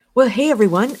Well, hey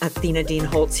everyone, Athena Dean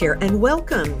Holtz here, and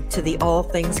welcome to the All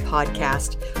Things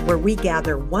Podcast, where we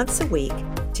gather once a week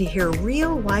to hear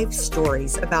real life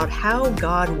stories about how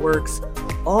God works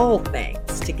all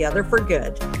things together for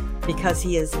good, because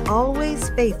He is always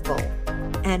faithful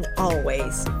and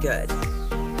always good.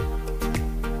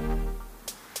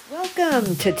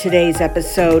 Welcome to today's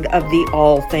episode of the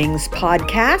All Things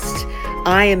Podcast.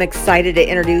 I am excited to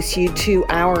introduce you to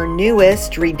our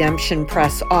newest Redemption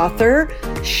Press author,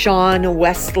 Sean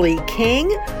Wesley King,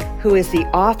 who is the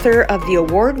author of the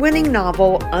award-winning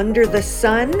novel Under the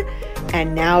Sun,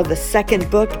 and now the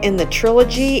second book in the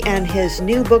trilogy, and his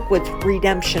new book with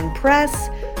Redemption Press,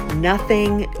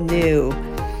 Nothing New.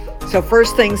 So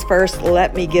first things first,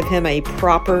 let me give him a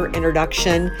proper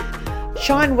introduction.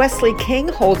 Sean Wesley King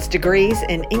holds degrees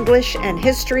in English and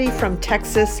History from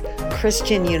Texas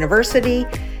Christian University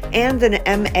and an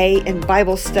MA in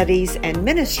Bible Studies and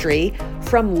Ministry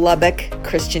from Lubbock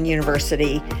Christian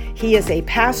University. He is a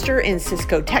pastor in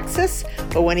Cisco, Texas,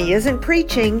 but when he isn't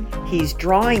preaching, he's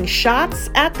drawing shots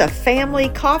at the family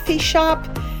coffee shop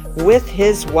with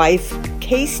his wife,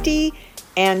 Casey,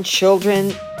 and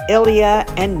children, Ilya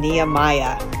and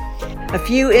Nehemiah. A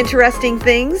few interesting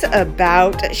things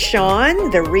about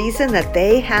Sean. The reason that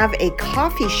they have a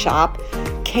coffee shop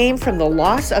came from the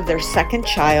loss of their second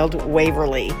child,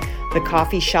 Waverly. The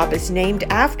coffee shop is named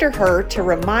after her to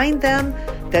remind them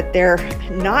that they're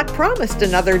not promised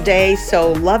another day,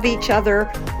 so love each other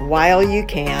while you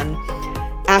can.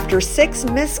 After 6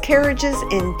 miscarriages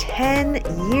in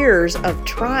 10 years of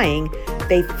trying,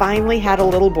 they finally had a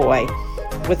little boy.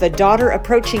 With a daughter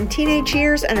approaching teenage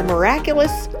years and a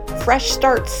miraculous fresh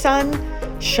start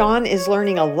son, Sean is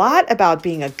learning a lot about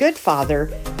being a good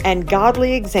father and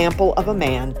godly example of a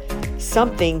man,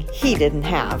 something he didn't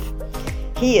have.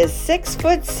 He is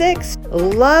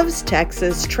 6'6", loves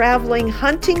Texas, traveling,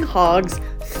 hunting hogs,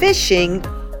 fishing,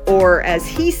 or as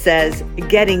he says,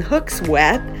 getting hooks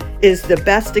wet is the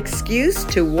best excuse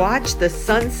to watch the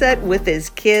sunset with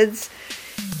his kids.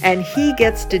 And he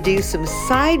gets to do some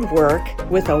side work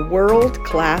with a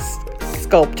world-class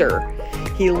sculptor.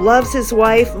 He loves his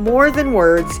wife more than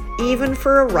words, even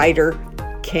for a writer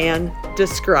can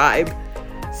describe.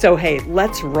 So hey,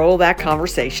 let's roll that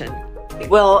conversation.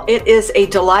 Well, it is a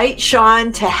delight,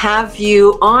 Sean, to have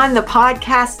you on the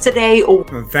podcast today.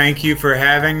 Well, thank you for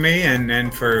having me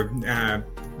and for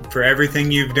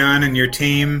everything you've done and your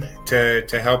team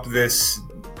to help this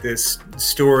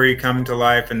story come to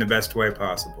life in the best way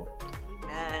possible.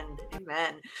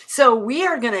 Amen. So we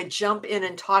are going to jump in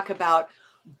and talk about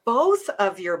both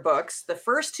of your books, the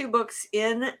first 2 books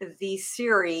in the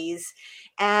series.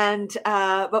 And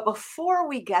but before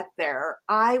we get there,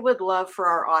 I would love for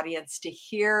our audience to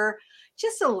hear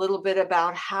just a little bit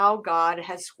about how God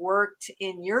has worked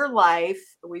in your life.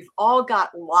 We've all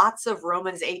got lots of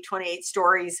Romans 8:28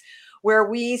 stories where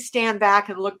we stand back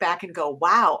and look back and go,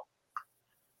 wow,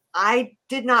 I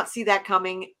did not see that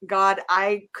coming. God,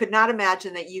 I could not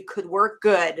imagine that you could work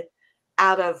good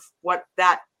out of what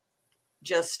that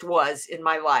just was in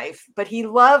my life, but He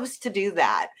loves to do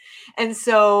that. And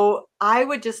so I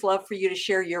would just love for you to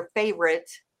share your favorite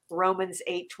Romans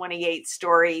 8:28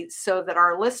 story so that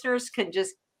our listeners can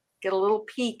just get a little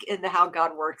peek into how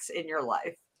God works in your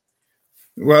life.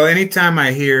 Well, anytime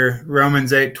I hear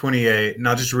Romans 8:28, and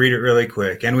I'll just read it really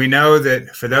quick. And we know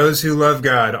that for those who love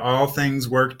God, all things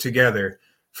work together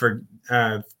for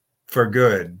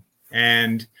good.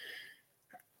 And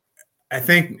I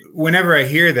think whenever I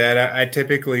hear that, I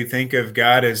typically think of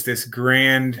God as this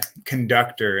grand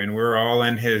conductor, and we're all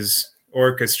in His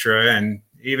orchestra. And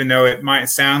even though it might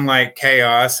sound like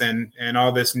chaos and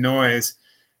all this noise,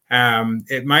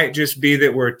 it might just be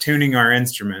that we're tuning our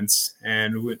instruments.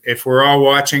 And if we're all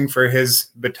watching for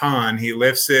His baton, He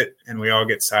lifts it and we all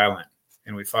get silent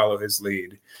and we follow His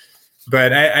lead.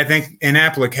 But I think in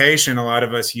application, a lot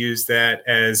of us use that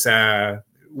as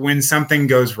when something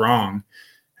goes wrong.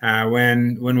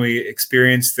 When we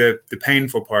experience the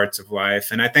painful parts of life.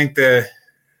 And I think the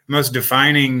most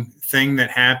defining thing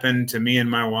that happened to me and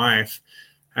my wife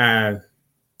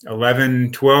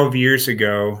 11, 12 years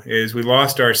ago is we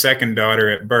lost our second daughter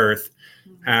at birth,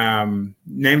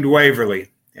 named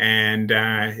Waverly. And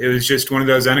it was just one of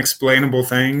those unexplainable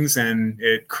things, and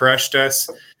it crushed us.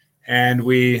 And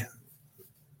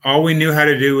all we knew how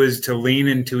to do was to lean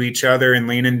into each other and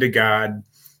lean into God.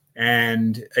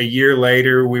 And a year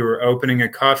later, we were opening a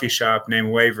coffee shop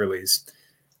named Waverly's.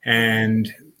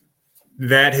 And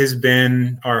that has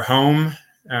been our home.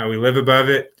 We live above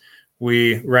it.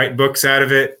 We write books out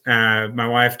of it. My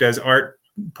wife does art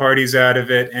parties out of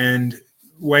it. And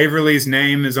Waverly's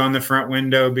name is on the front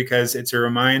window because it's a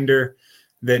reminder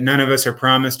that none of us are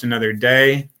promised another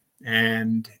day,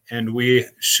 and we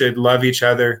should love each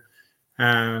other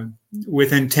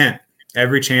with intent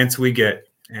every chance we get.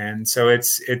 And so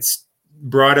it's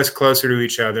brought us closer to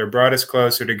each other, brought us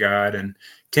closer to God. And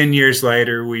 10 years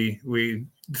later, we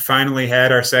finally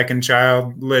had our second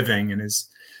child living, and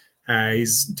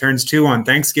he's turns 2 on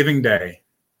Thanksgiving Day.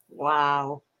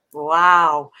 Wow.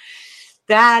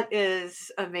 That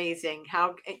is amazing.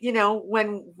 How,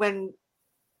 when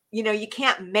you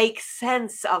can't make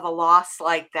sense of a loss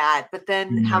like that, but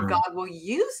then how God will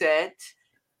use it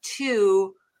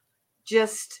to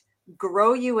just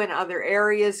grow you in other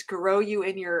areas, grow you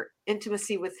in your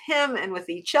intimacy with him and with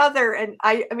each other. And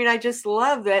I just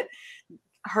love that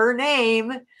her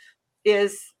name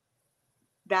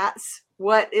that's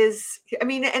what is,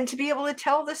 and to be able to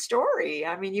tell the story.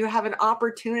 You have an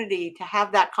opportunity to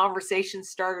have that conversation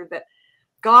started, that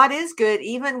God is good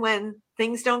even when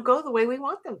things don't go the way we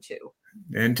want them to.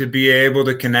 And to be able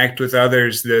to connect with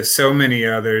others, there's so many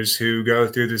others who go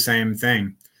through the same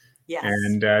thing. Yes.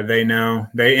 And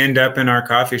they end up in our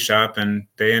coffee shop, and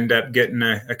they end up getting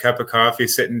a cup of coffee,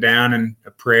 sitting down, and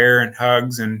a prayer and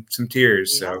hugs and some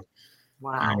tears. Yeah. So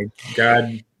wow.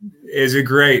 God is a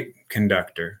great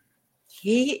conductor.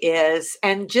 He is.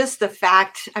 And just the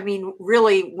fact,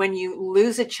 really, when you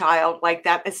lose a child like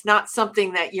that, it's not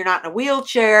something that you're not in a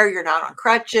wheelchair, you're not on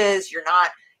crutches,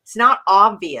 it's not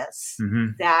obvious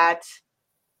that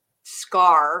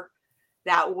scar,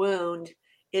 that wound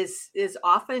is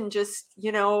often just,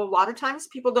 a lot of times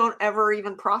people don't ever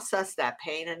even process that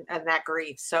pain and that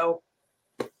grief. So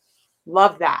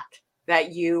love that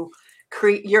you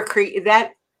that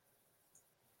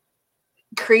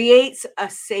creates a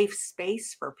safe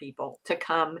space for people to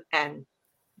come and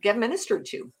get ministered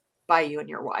to by you and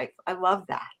your wife. I love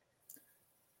that.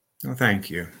 Well, thank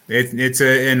you. It's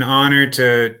an honor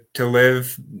to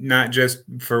live not just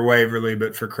for Waverly,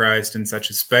 but for Christ in such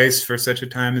a space for such a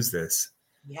time as this.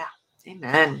 Yeah.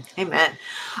 Amen.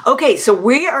 Okay, so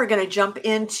we are going to jump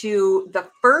into the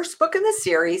first book in the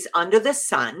series, Under the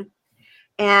Sun,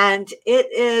 and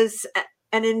it is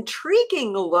an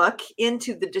intriguing look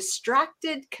into the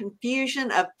distracted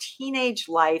confusion of teenage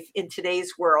life in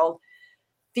today's world.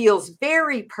 Feels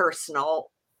very personal.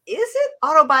 Is it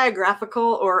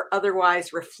autobiographical or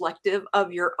otherwise reflective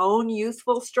of your own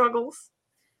youthful struggles?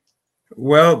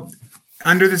 Well,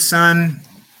 Under the Sun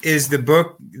is the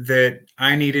book that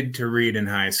I needed to read in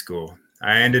high school.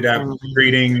 I ended up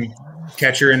reading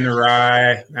Catcher in the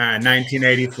Rye,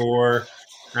 1984.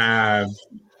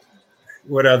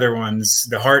 What other ones?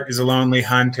 The Heart is a Lonely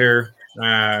Hunter,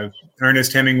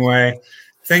 Ernest Hemingway,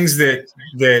 things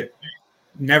that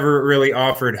never really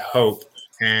offered hope.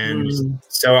 And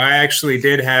so I actually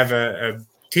did have a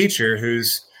teacher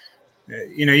who's,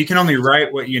 you can only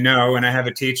write what you know. And I have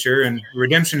a teacher, and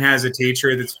Redemption has a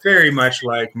teacher that's very much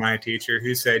like my teacher,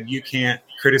 who said, you can't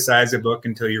criticize a book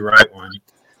until you write one.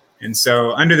 And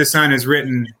so Under the Sun is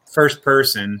written first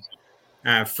person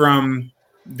from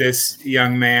this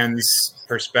young man's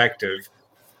perspective.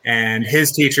 And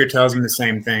his teacher tells him the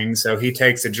same thing. So he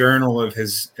takes a journal of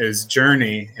his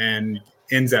journey and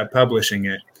ends up publishing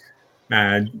it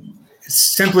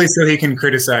simply so he can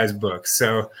criticize books.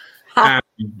 So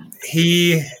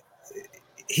he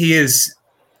is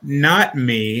not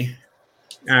me.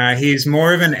 He's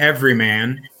more of an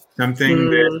everyman, something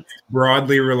that's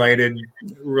broadly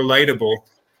relatable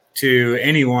to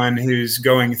anyone who's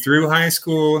going through high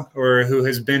school or who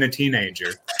has been a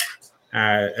teenager.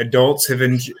 Adults have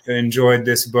enjoyed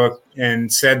this book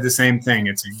and said the same thing.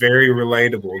 It's very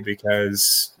relatable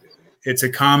because it's a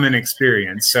common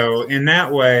experience. So in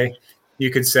that way, you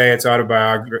could say it's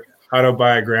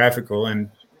autobiographical,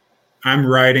 and I'm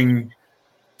writing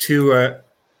to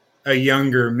a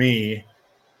younger me,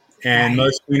 and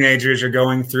most teenagers are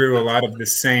going through a lot of the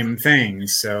same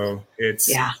things. So it's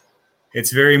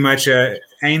very much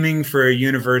aiming for a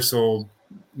universal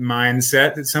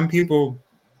mindset that some people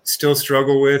still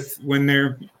struggle with when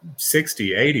they're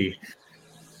 60, 80.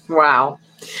 Wow.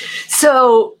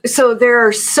 So there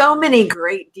are so many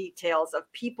great details of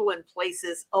people and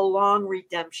places along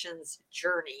Redemption's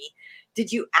journey.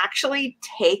 Did you actually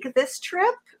take this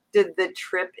trip? Did the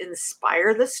trip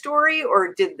inspire the story,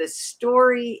 or did the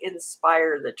story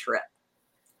inspire the trip?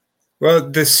 Well,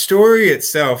 the story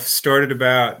itself started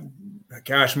about,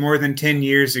 more than 10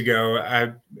 years ago.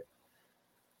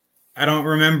 I don't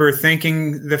remember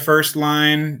thinking the first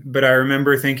line, but I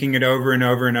remember thinking it over and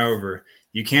over and over.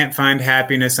 You can't find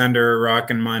happiness under a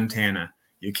rock in Montana.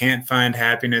 You can't find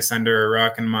happiness under a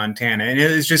rock in Montana. And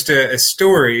it was just a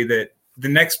story that the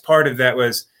next part of that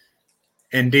was,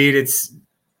 indeed,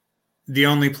 the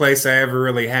only place I ever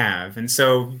really have. And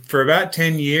so for about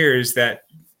 10 years, that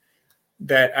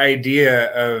idea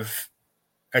of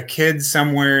a kid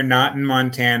somewhere not in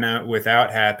Montana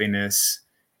without happiness,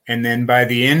 and then by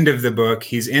the end of the book,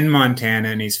 he's in Montana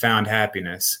and he's found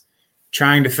happiness,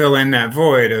 trying to fill in that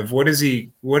void of what is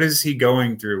he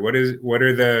going through? What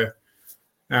are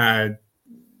the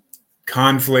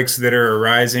conflicts that are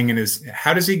arising in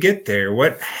how does he get there?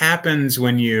 What happens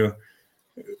when you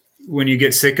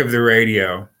get sick of the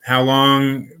radio? How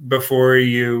long before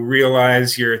you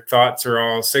realize your thoughts are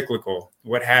all cyclical?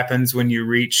 What happens when you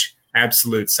reach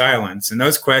absolute silence? And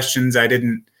those questions I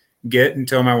didn't get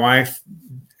until my wife,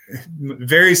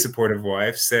 very supportive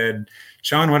wife, said,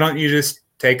 Sean, why don't you just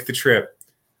take the trip?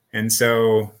 And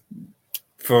so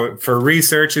for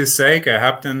research's sake, I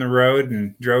hopped on the road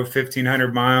and drove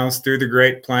 1,500 miles through the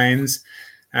Great Plains.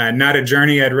 Not a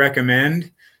journey I'd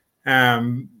recommend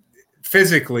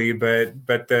physically, but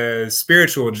the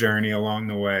spiritual journey along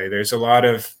the way. There's a lot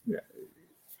of,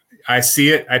 I see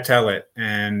it, I tell it,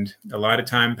 and a lot of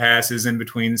time passes in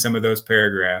between some of those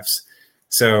paragraphs.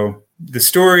 So the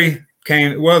story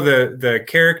came, well, the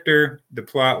character, the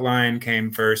plot line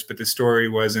came first, but the story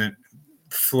wasn't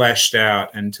fleshed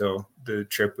out until the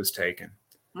trip was taken.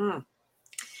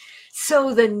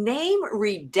 So the name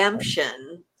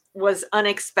Redemption was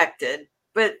unexpected,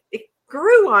 but it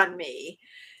grew on me.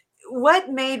 What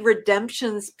made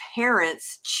Redemption's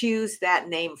parents choose that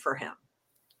name for him?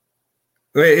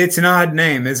 It's an odd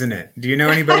name, isn't it? Do you know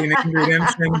anybody named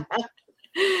Redemption?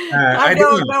 I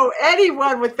don't know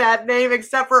anyone with that name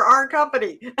except for our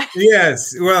company.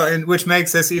 Yes, well, and which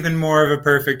makes us even more of a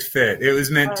perfect fit. It was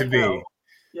meant to be.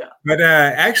 Yeah. But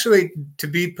actually, to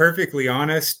be perfectly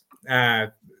honest,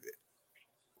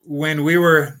 when we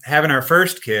were having our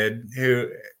first kid, who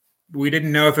we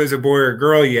didn't know if it was a boy or a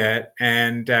girl yet,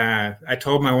 and I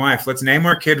told my wife, let's name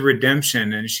our kid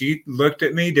Redemption. And she looked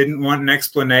at me, didn't want an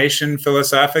explanation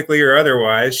philosophically or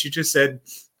otherwise. She just said,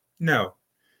 no.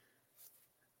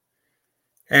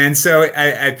 And so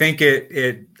I think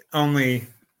it only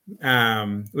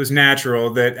was natural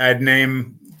that I'd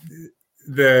name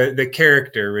the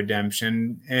character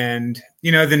Redemption. And,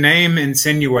 the name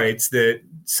insinuates that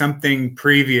something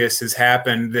previous has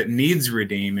happened that needs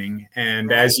redeeming.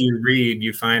 And as you read,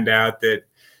 you find out that,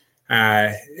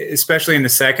 especially in the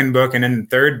second book and in the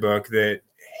third book, that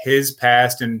his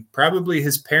past and probably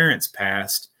his parents'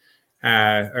 past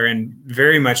are in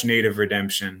very much need of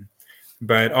redemption.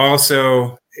 But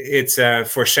also it's a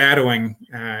foreshadowing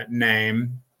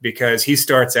name, because he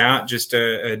starts out just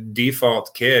a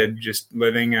default kid, just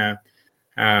living a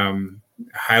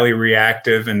highly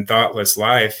reactive and thoughtless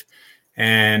life.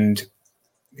 And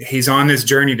he's on this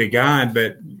journey to God,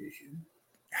 but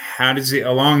how does he,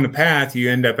 along the path, you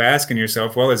end up asking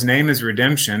yourself, well, his name is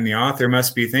Redemption. The author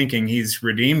must be thinking he's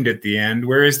redeemed at the end.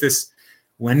 Where is this?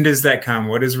 When does that come?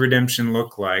 What does redemption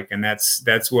look like? And that's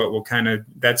what will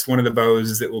that's one of the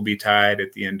bows that will be tied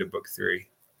at the end of book 3.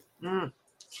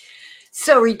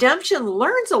 So Redemption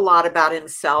learns a lot about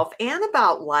himself and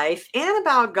about life and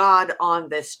about God on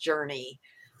this journey.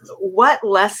 What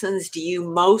lessons do you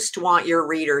most want your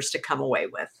readers to come away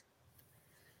with?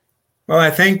 Well, I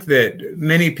think that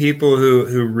many people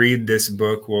who read this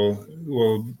book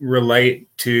will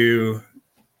relate to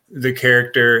the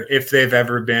character if they've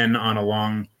ever been on a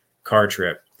long car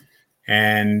trip.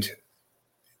 And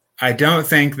I don't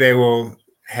think they will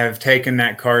have taken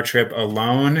that car trip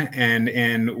alone and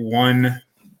in one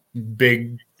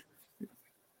big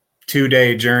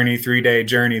 2-day journey, 3-day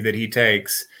journey that he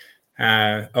takes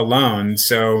alone.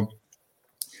 So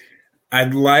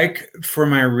I'd like for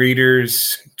my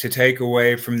readers to take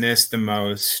away from this the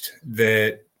most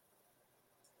that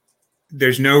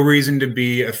there's no reason to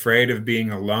be afraid of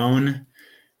being alone,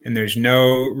 and there's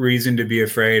no reason to be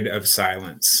afraid of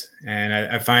silence. And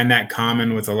I find that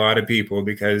common with a lot of people,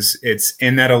 because it's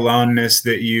in that aloneness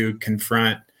that you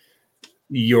confront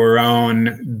your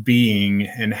own being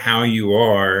and how you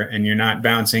are, and you're not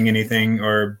bouncing anything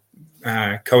or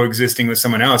coexisting with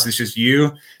someone else. It's just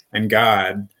you and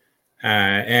God.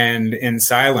 And in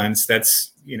silence,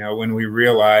 that's, when we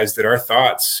realize that our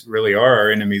thoughts really are our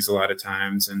enemies a lot of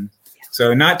times. And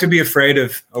so not to be afraid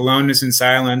of aloneness and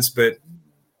silence, but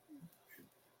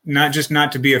not just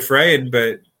not to be afraid,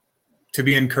 but to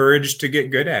be encouraged to get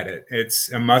good at it.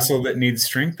 It's a muscle that needs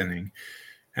strengthening.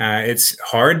 It's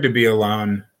hard to be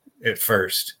alone at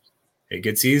first. It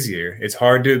gets easier. It's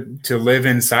hard to live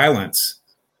in silence,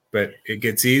 but it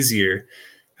gets easier.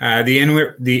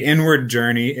 The inward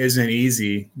journey isn't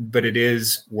easy, but it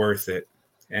is worth it.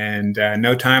 And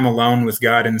no time alone with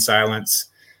God in silence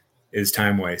is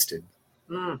time wasted.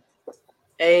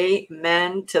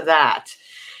 Amen to that.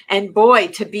 And boy,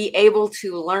 to be able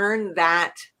to learn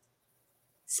that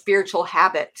spiritual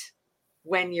habit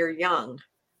when you're young,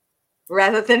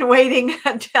 rather than waiting.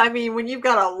 I mean, when you've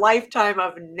got a lifetime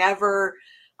of never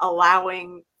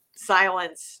allowing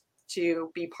silence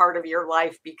to be part of your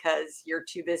life because you're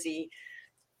too busy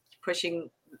pushing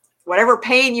whatever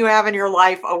pain you have in your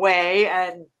life away,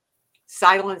 and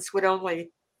silence would only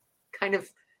kind of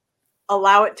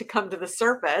allow it to come to the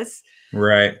surface.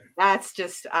 Right. That's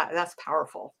just, that's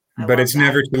powerful. But it's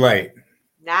never too late.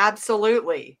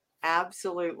 Absolutely.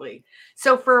 Absolutely.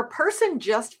 So for a person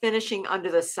just finishing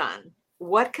Under the Sun,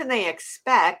 what can they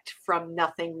expect from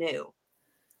Nothing New?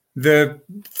 The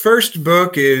first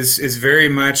book is very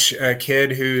much a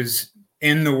kid who's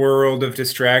in the world of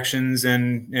distractions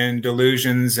and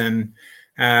delusions, and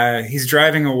he's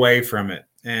driving away from it,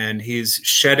 and he's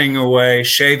shaving away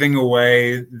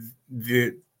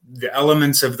the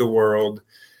elements of the world.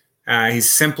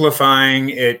 He's simplifying.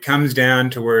 It comes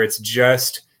down to where it's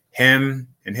just him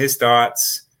and his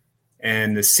thoughts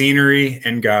and the scenery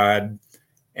and God.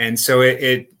 And so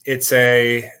it's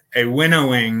a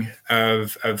winnowing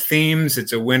of themes.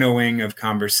 It's a winnowing of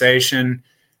conversation.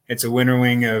 It's a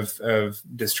winnowing of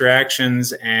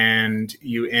distractions. And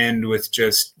you end with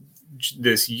just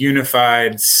this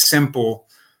unified, simple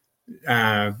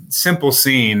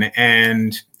scene.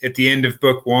 And at the end of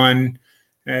book one,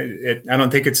 I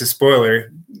don't think it's a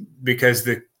spoiler because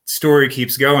the story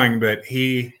keeps going, but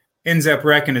he ends up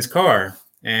wrecking his car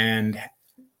and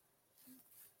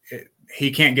he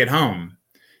can't get home.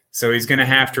 So he's going to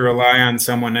have to rely on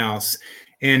someone else.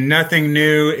 In Nothing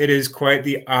New, it is quite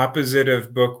the opposite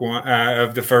of book one,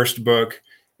 of the first book.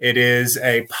 It is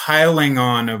a piling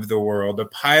on of the world, a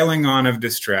piling on of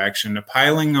distraction, a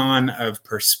piling on of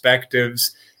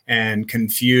perspectives and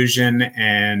confusion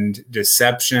and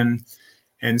deception.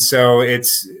 And so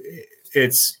it's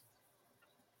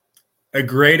a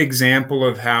great example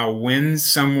of how when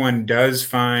someone does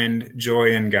find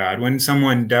joy in God, when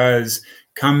someone does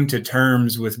come to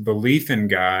terms with belief in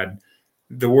God,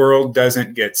 the world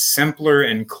doesn't get simpler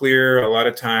and clearer. A lot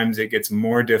of times it gets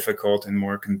more difficult and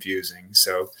more confusing.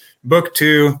 So book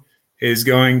two is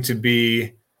going to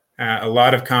be a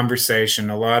lot of conversation,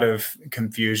 a lot of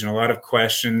confusion, a lot of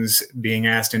questions being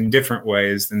asked in different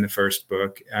ways than the first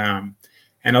book,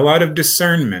 and a lot of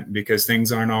discernment because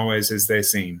things aren't always as they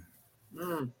seem.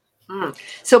 Mm-hmm.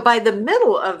 So by the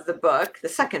middle of the book, the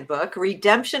second book,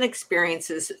 Redemption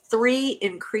experiences 3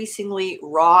 increasingly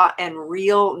raw and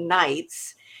real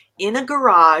nights in a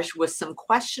garage with some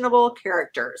questionable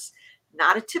characters.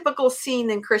 Not a typical scene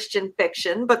in Christian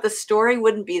fiction, but the story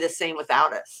wouldn't be the same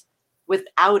without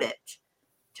it.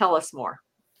 Tell us more.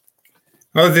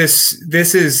 Oh, this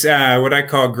is what I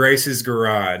call Grace's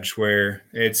Garage, where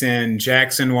it's in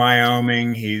Jackson,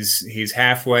 Wyoming. He's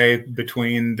halfway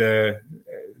between the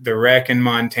wreck in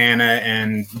Montana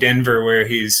and Denver, where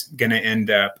he's going to end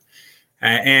up.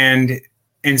 And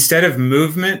instead of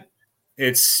movement,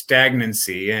 it's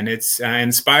stagnancy, and it's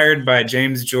inspired by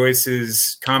James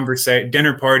Joyce's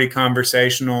dinner party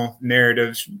conversational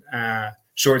narrative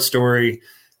short story,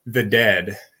 The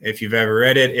Dead. If you've ever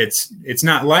read it, it's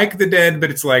not like The Dead,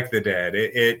 but it's like The Dead.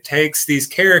 It takes these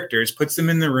characters, puts them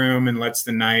in the room, and lets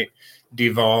the night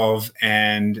devolve.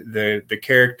 And the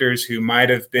characters who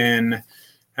might have been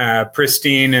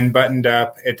pristine and buttoned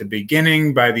up at the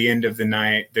beginning, by the end of the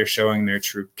night, they're showing their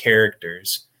true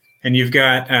characters. And you've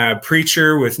got a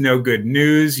preacher with no good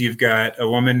news. You've got a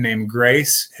woman named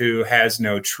Grace who has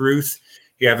no truth.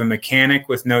 You have a mechanic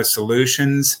with no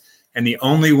solutions. And the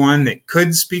only one that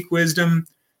could speak wisdom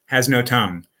has no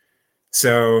tongue.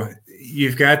 So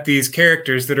you've got these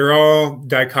characters that are all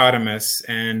dichotomous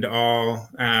and all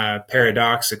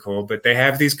paradoxical, but they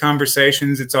have these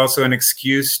conversations. It's also an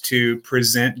excuse to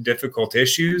present difficult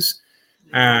issues,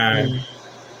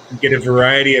 get a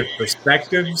variety of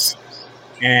perspectives,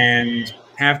 and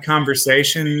have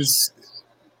conversations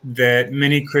that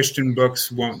many Christian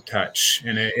books won't touch.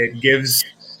 And it gives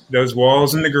those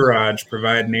walls in the garage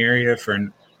provide an area for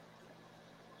an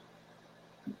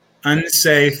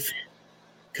unsafe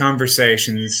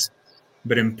conversations,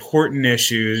 but important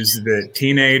issues that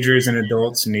teenagers and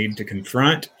adults need to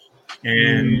confront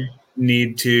and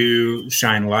need to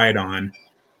shine light on,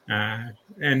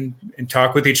 and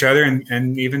talk with each other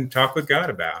and even talk with God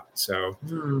about. So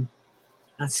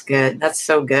that's good. That's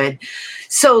so good.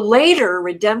 So later,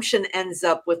 Redemption ends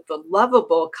up with the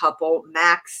lovable couple,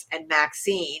 Max and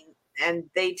Maxine, and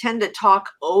they tend to talk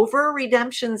over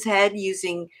Redemption's head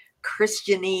using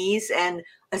Christianese and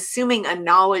assuming a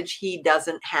knowledge he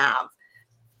doesn't have.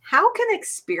 How can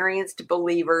experienced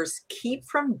believers keep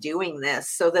from doing this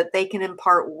so that they can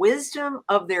impart wisdom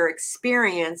of their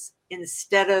experience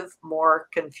instead of more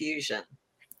confusion?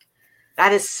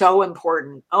 That is so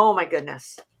important. Oh my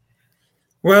goodness.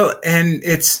 Well, and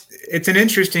it's an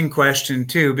interesting question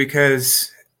too,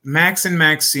 because Max and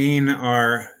Maxine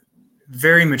are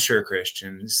very mature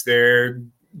Christians. They're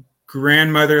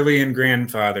grandmotherly and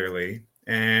grandfatherly,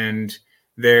 and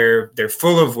they're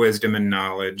full of wisdom and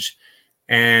knowledge.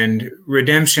 And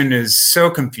Redemption is so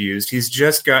confused. He's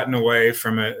just gotten away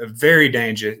from a very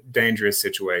dangerous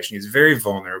situation. He's very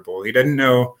vulnerable. He doesn't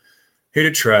know who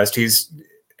to trust. He's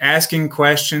asking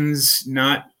questions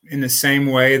not in the same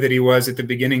way that he was at the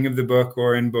beginning of the book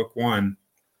or in book one.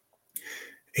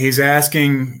 He's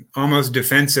asking almost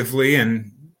defensively,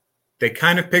 and they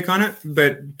kind of pick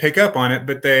up on it,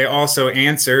 but they also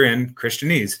answer in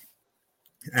Christianese.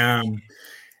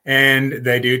 And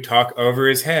they do talk over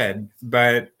his head.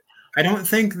 But I don't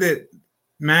think that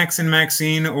Max and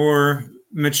Maxine or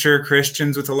mature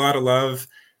Christians with a lot of love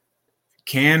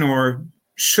can or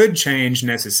should change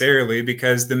necessarily,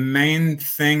 because the main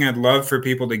thing I'd love for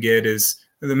people to get is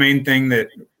the main thing that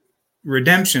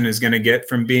Redemption is going to get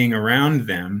from being around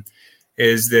them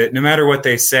is that no matter what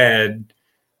they said,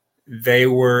 they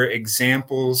were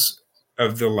examples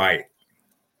of the light.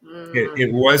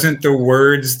 It wasn't the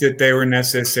words that they were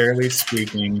necessarily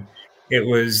speaking. It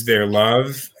was their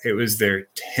love. It was their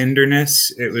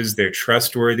tenderness. It was their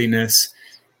trustworthiness.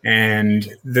 And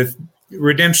the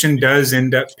Redemption does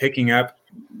end up picking up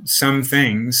some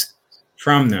things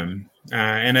from them.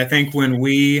 And I think when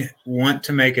we want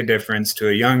to make a difference to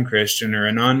a young Christian or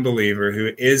a non-believer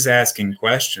who is asking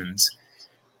questions,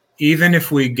 even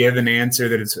if we give an answer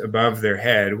that is above their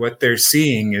head, what they're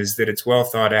seeing is that it's well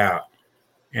thought out,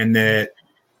 and that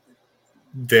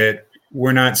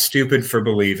we're not stupid for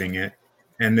believing it,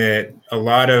 and that a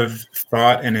lot of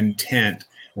thought and intent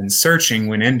and searching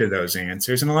went into those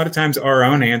answers. And a lot of times our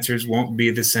own answers won't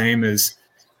be the same as,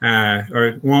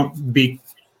 or won't be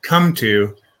come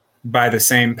to by the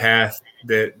same path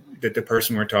that the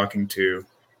person we're talking to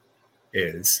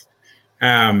is.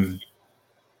 The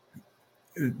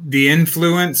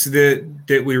influence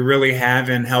that we really have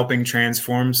in helping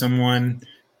transform someone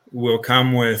will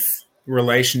come with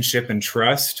relationship and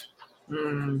trust.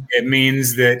 It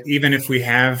means that even if we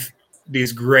have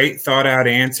these great thought out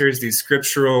answers, these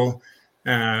scriptural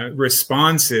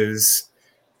responses,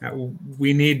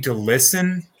 we need to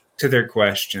listen to their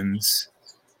questions.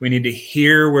 We need to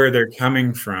hear where they're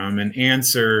coming from and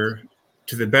answer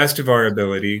to the best of our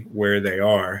ability where they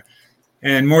are.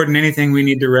 And more than anything, we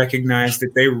need to recognize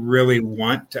that they really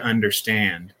want to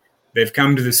understand. They've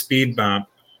come to the speed bump,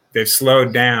 they've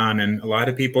slowed down, and a lot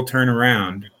of people turn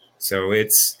around. So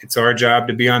it's our job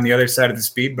to be on the other side of the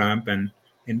speed bump and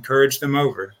encourage them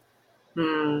over.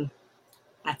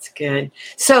 That's good.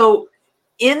 So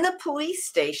in the police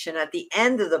station at the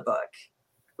end of the book,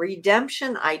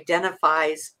 Redemption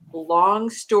identifies Long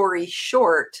Story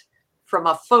Short from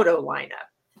a photo lineup.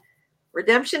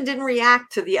 Redemption didn't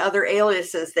react to the other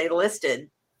aliases they listed,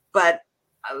 but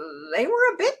they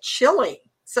were a bit chilling.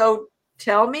 So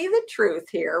tell me the truth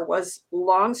here. Was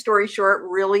Long Story Short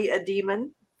really a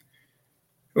demon?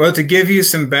 Well, to give you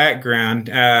some background,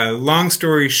 Long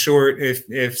Story Short,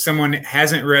 if someone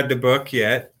hasn't read the book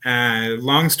yet,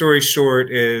 Long Story Short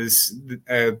is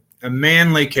a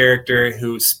manly character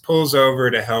who pulls over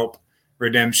to help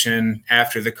Redemption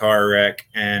after the car wreck,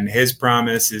 and his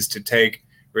promise is to take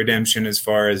Redemption as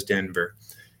far as Denver.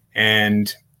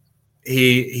 And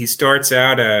he starts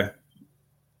out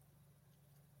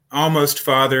almost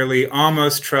fatherly,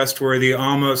 almost trustworthy,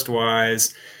 almost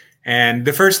wise. And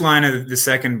the first line of the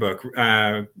second book,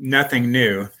 Nothing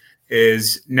New,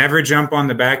 is never jump on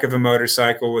the back of a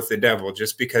motorcycle with the devil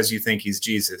just because you think he's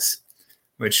Jesus,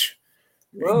 which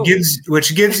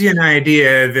gives you an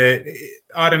idea that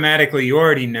automatically you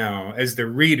already know, as the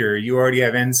reader, you already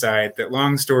have insight that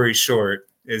Long Story Short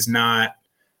is not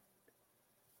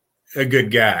a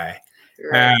good guy.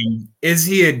 Right. Is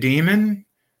he a demon?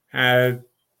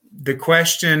 The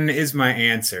question is my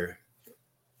answer.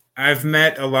 I've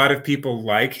met a lot of people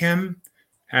like him.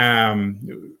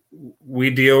 We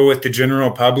deal with the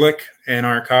general public in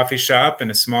our coffee shop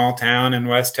in a small town in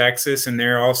West Texas, and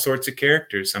there are all sorts of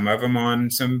characters, some of them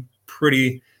on some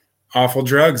pretty awful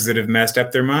drugs that have messed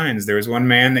up their minds. There was one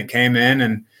man that came in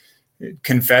and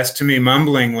confessed to me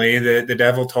mumblingly that the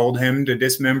devil told him to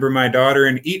dismember my daughter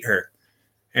and eat her.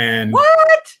 And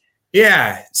what?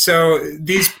 Yeah. So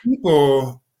these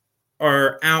people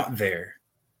are out there.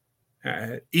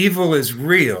 Evil is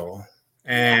real.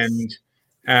 And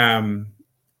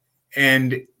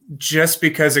just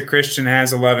because a Christian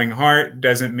has a loving heart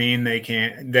doesn't mean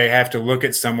they have to look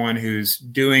at someone who's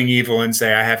doing evil and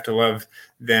say, I have to love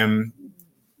them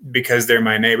because they're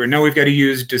my neighbor. No, we've got to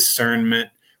use discernment.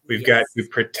 We've got to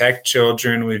protect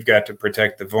children. We've got to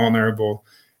protect the vulnerable.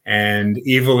 And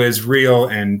evil is real,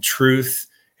 and truth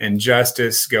and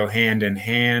justice go hand in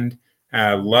hand.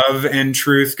 Love and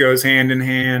truth goes hand in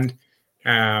hand.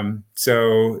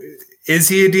 So is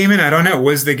he a demon? I don't know.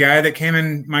 Was the guy that came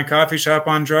in my coffee shop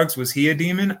on drugs, was he a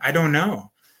demon? I don't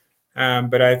know.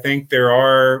 But I think there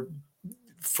are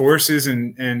forces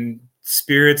and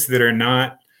spirits that are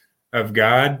not of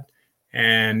God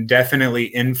and definitely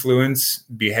influence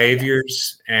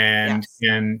behaviors and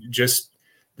just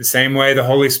the same way the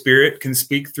Holy Spirit can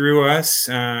speak through us.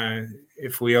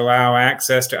 If we allow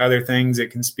access to other things,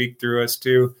 it can speak through us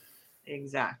too.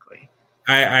 Exactly.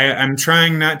 I'm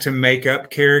trying not to make up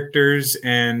characters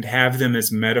and have them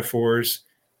as metaphors.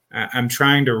 I'm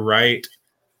trying to write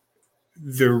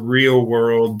the real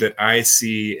world that I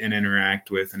see and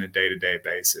interact with on a day-to-day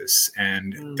basis.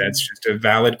 And that's just a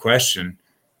valid question.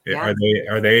 Yeah.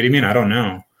 Are they a demon? I don't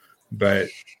know. But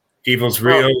evil's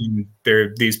real, and there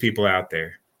are these people out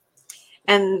there.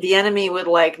 And the enemy would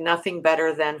like nothing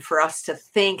better than for us to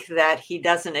think that he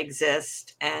doesn't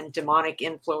exist and demonic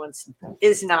influence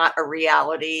is not a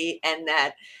reality, and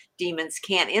that demons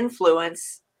can't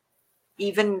influence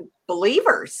even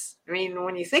believers. I mean,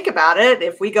 when you think about it,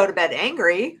 if we go to bed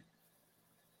angry,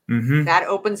 that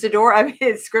opens the door. I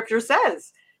mean, Scripture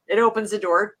says it opens the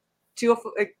door to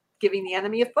giving the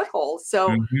enemy a foothold.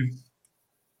 So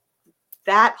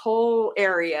that whole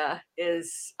area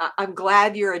is, I'm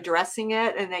glad you're addressing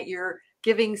it and that you're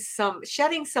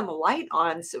shedding some light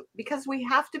on, because we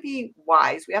have to be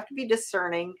wise. We have to be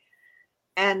discerning,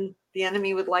 and the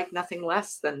enemy would like nothing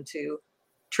less than to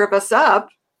trip us up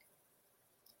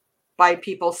by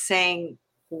people saying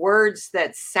words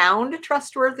that sound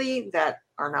trustworthy that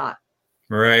are not.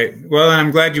 Right. Well,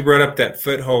 I'm glad you brought up that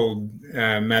foothold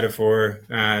metaphor,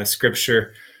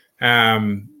 Scripture.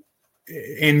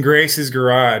 In Grace's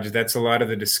Garage, that's a lot of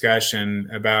the discussion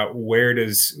about where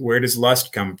does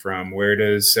lust come from? Where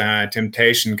does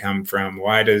temptation come from?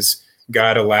 Why does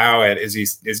God allow it?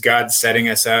 Is God setting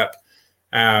us up?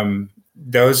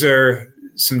 Those are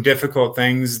some difficult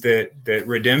things that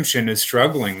redemption is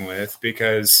struggling with,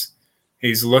 because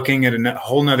he's looking at a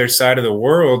whole nother side of the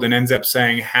world and ends up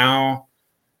saying, how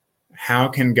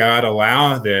can God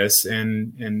allow this?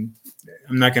 And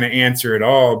I'm not going to answer it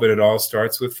all, but it all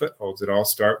starts with footholds. It all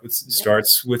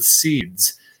starts with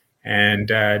seeds,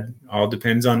 and all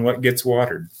depends on what gets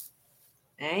watered.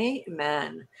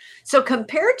 Amen. So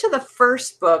compared to the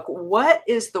first book, what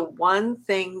is the one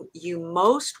thing you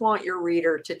most want your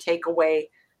reader to take away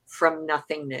from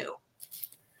Nothing New?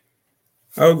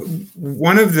 Oh,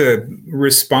 one of the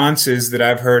responses that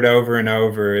I've heard over and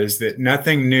over is that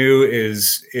Nothing New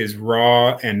is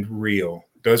raw and real.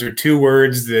 Those are two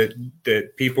words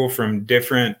that people from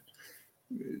different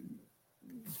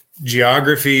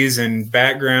geographies and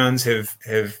backgrounds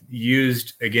have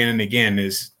used again and again.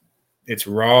 It's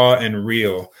raw and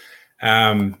real.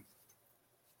 I'd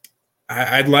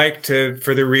like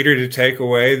for the reader to take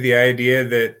away the idea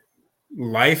that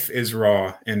life is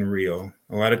raw and real.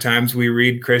 A lot of times we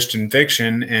read Christian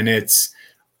fiction and it's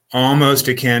almost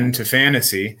akin to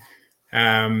fantasy,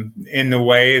 in the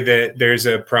way that there's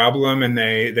a problem and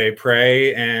they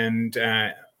pray and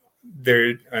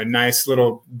they're nice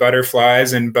little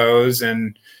butterflies and bows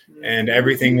and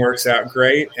everything works out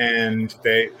great and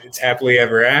it's happily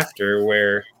ever after,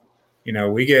 where,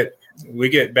 we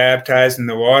get baptized in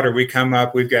the water, we come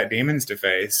up, we've got demons to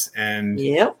face, and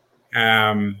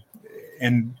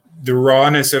and the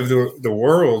rawness of the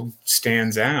world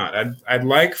stands out. I'd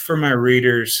like for my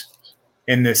readers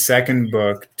in the second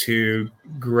book to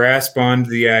grasp onto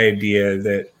the idea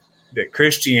that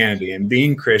Christianity and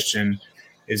being Christian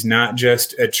is not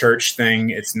just a church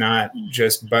thing. It's not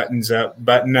just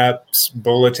button-ups,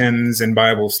 bulletins, and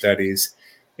Bible studies.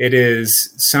 It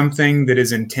is something that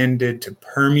is intended to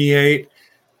permeate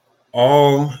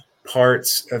all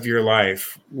parts of your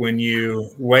life. When you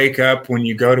wake up, when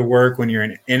you go to work, when you're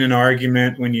in an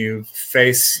argument, when you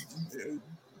face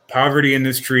poverty in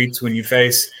the streets, when you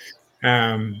face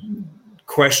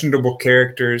questionable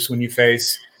characters, when you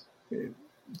face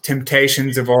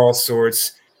temptations of all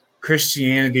sorts,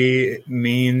 Christianity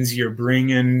means you're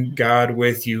bringing God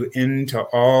with you into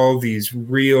all these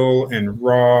real and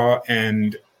raw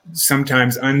and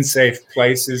sometimes unsafe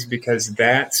places, because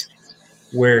that's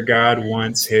where God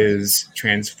wants his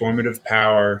transformative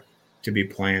power to be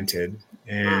planted.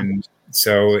 And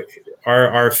so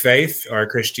our faith, our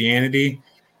Christianity,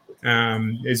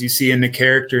 as you see in the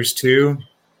characters too,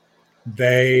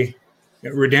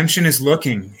 redemption is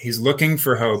looking. He's looking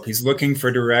for hope. He's looking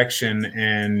for direction.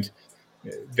 And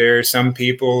there are some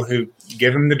people who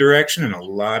give him the direction and a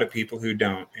lot of people who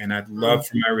don't. And I'd love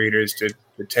for my readers to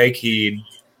take heed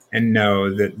and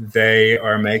know that they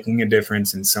are making a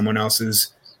difference in someone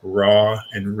else's raw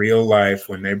and real life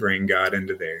when they bring God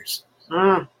into theirs.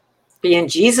 Being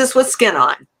Jesus with skin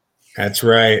on. That's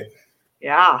right.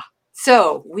 Yeah.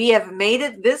 So we have made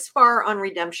it this far on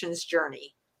redemption's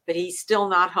journey, but he's still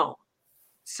not home.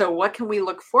 So what can we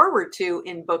look forward to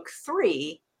in book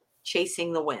 3,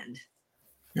 Chasing the Wind?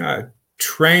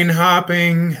 Train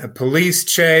hopping, a police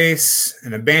chase,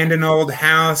 an abandoned old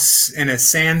house in a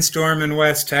sandstorm in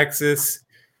West Texas,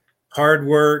 hard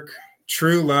work,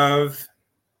 true love,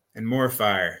 and more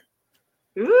fire.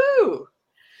 Ooh,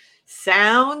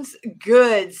 sounds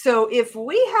good. So if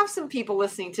we have some people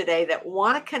listening today that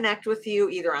want to connect with you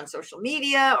either on social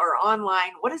media or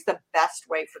online, what is the best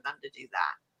way for them to do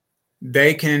that?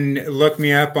 They can look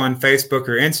me up on Facebook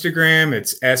or Instagram.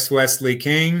 It's S. Wesley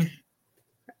King.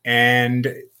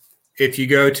 And if you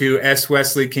go to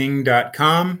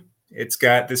swesleyking.com, it's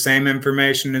got the same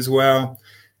information as well.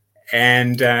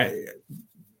 And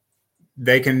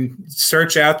they can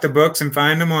search out the books and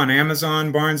find them on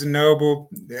Amazon, Barnes & Noble,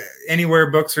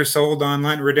 anywhere books are sold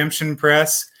online. Redemption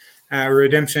Press,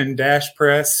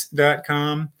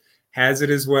 redemption-press.com has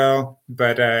it as well.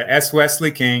 But S.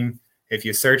 Wesley King, if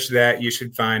you search that, you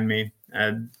should find me.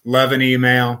 I'd love an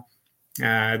email.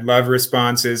 I'd love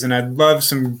responses, and I'd love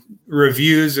some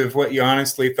reviews of what you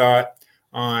honestly thought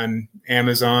on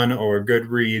Amazon or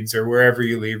Goodreads or wherever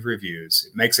you leave reviews.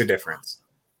 It makes a difference.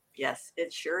 Yes,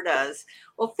 it sure does.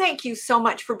 Well, thank you so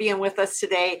much for being with us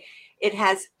today. It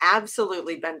has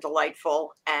absolutely been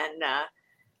delightful, and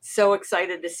so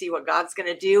excited to see what God's going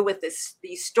to do with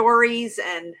these stories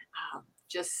and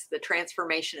just the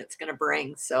transformation it's going to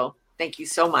bring. So thank you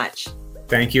so much.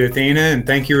 Thank you, Athena, and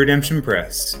thank you, Redemption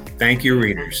Press. Thank you,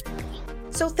 readers.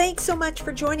 So thanks so much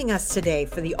for joining us today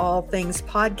for the All Things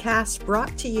podcast,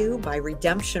 brought to you by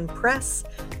Redemption Press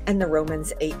and the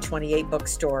Romans 828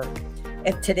 bookstore.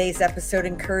 If today's episode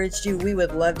encouraged you, we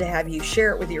would love to have you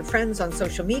share it with your friends on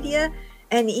social media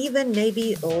and even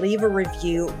maybe leave a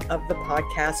review of the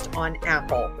podcast on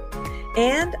Apple.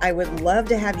 And I would love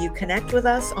to have you connect with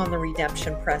us on the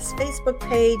Redemption Press Facebook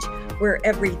page, where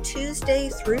every Tuesday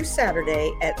through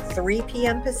Saturday at 3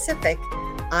 p.m. Pacific,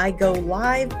 I go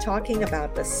live talking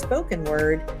about the spoken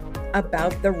word,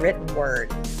 about the written word.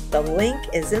 The link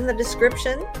is in the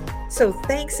description. So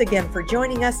thanks again for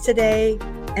joining us today,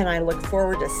 and I look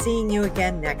forward to seeing you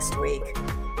again next week.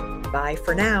 Bye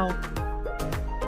for now.